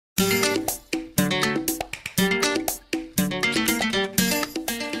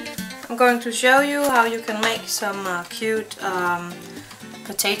going to show you how you can make some cute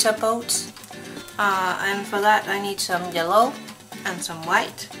potato boats. And for that I need some yellow and some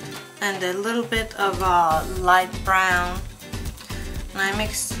white and a little bit of light brown. And I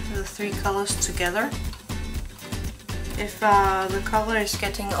mix the three colors together. If the color is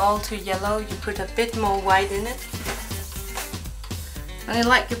getting all too yellow, you put a bit more white in it. When you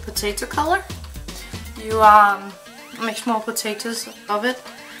like your potato color, you mix more potatoes of it.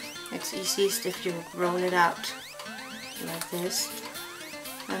 It's easiest if you roll it out like this.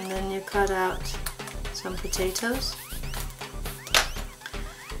 And then you cut out some potatoes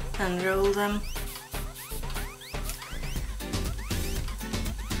and roll them.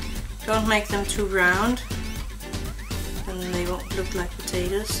 Don't make them too round, and they won't look like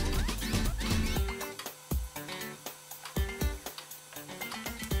potatoes.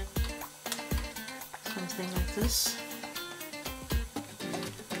 Something like this.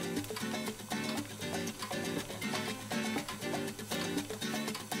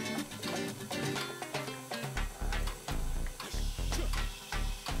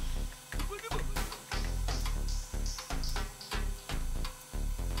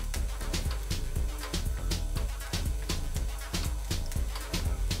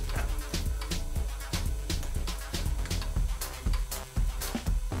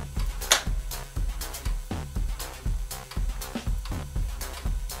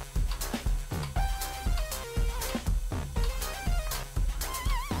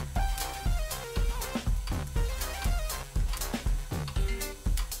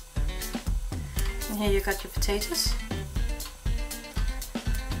 Here you got your potatoes,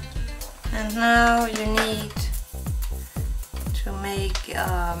 and now you need to make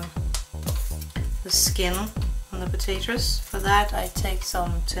the skin on the potatoes. For that I take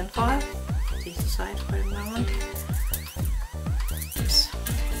some tin foil, put these aside for a moment. Oops.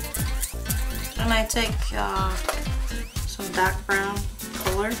 And I take some dark brown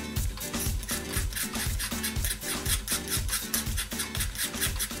color.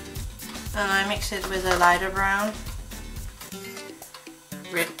 And I mix it with a lighter brown,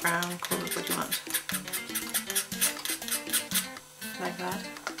 red brown, call it what you want, like that.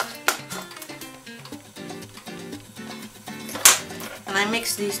 And I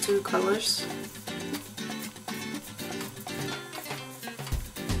mix these two colors.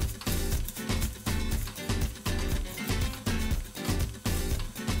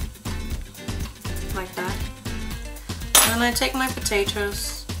 Like that. And then I take my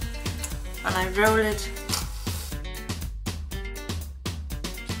potatoes and I roll it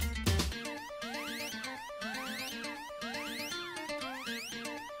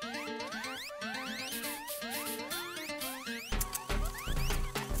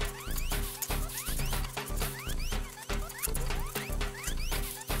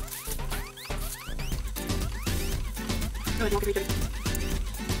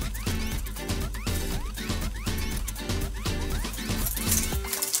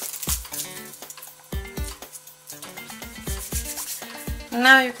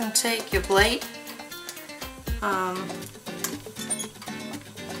Now you can take your blade and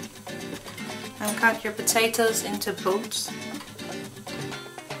cut your potatoes into boats.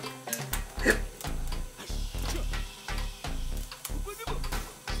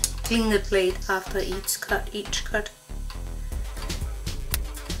 Clean the blade after each cut.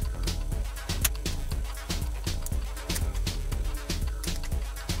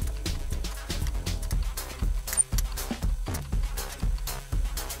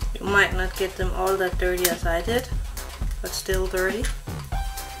 You might not get them all that dirty as I did, but still dirty.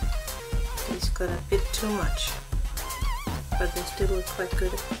 These got a bit too much, but they still look quite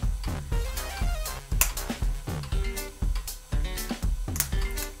good.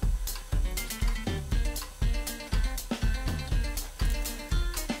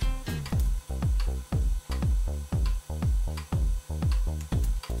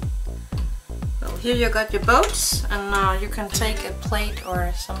 Here you got your boats, and now you can take a plate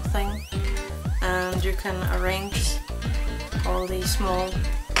or something and you can arrange all these small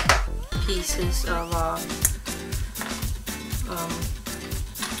pieces of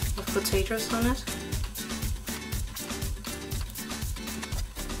potatoes on it.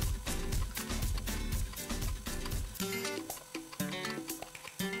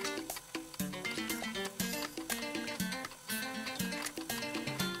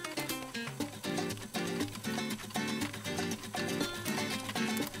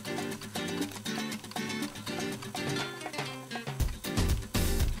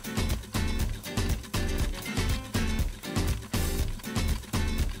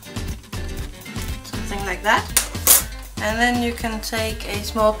 Like that. And then you can take a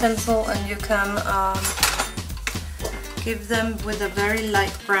small pencil and you can give them with a very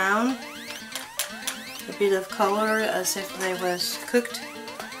light brown, a bit of color as if they was cooked.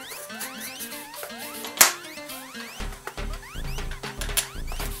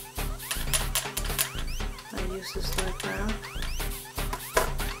 I use this light brown.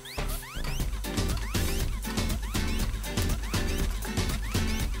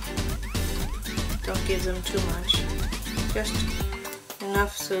 Don't give them too much, just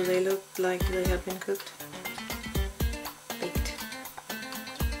enough so they look like they have been cooked. Baked.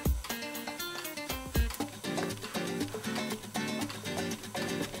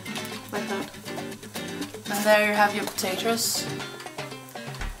 Like that. And there you have your potatoes.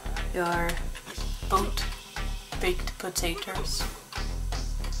 Your boat baked potatoes.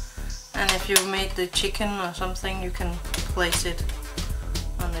 And if you made the chicken or something, you can place it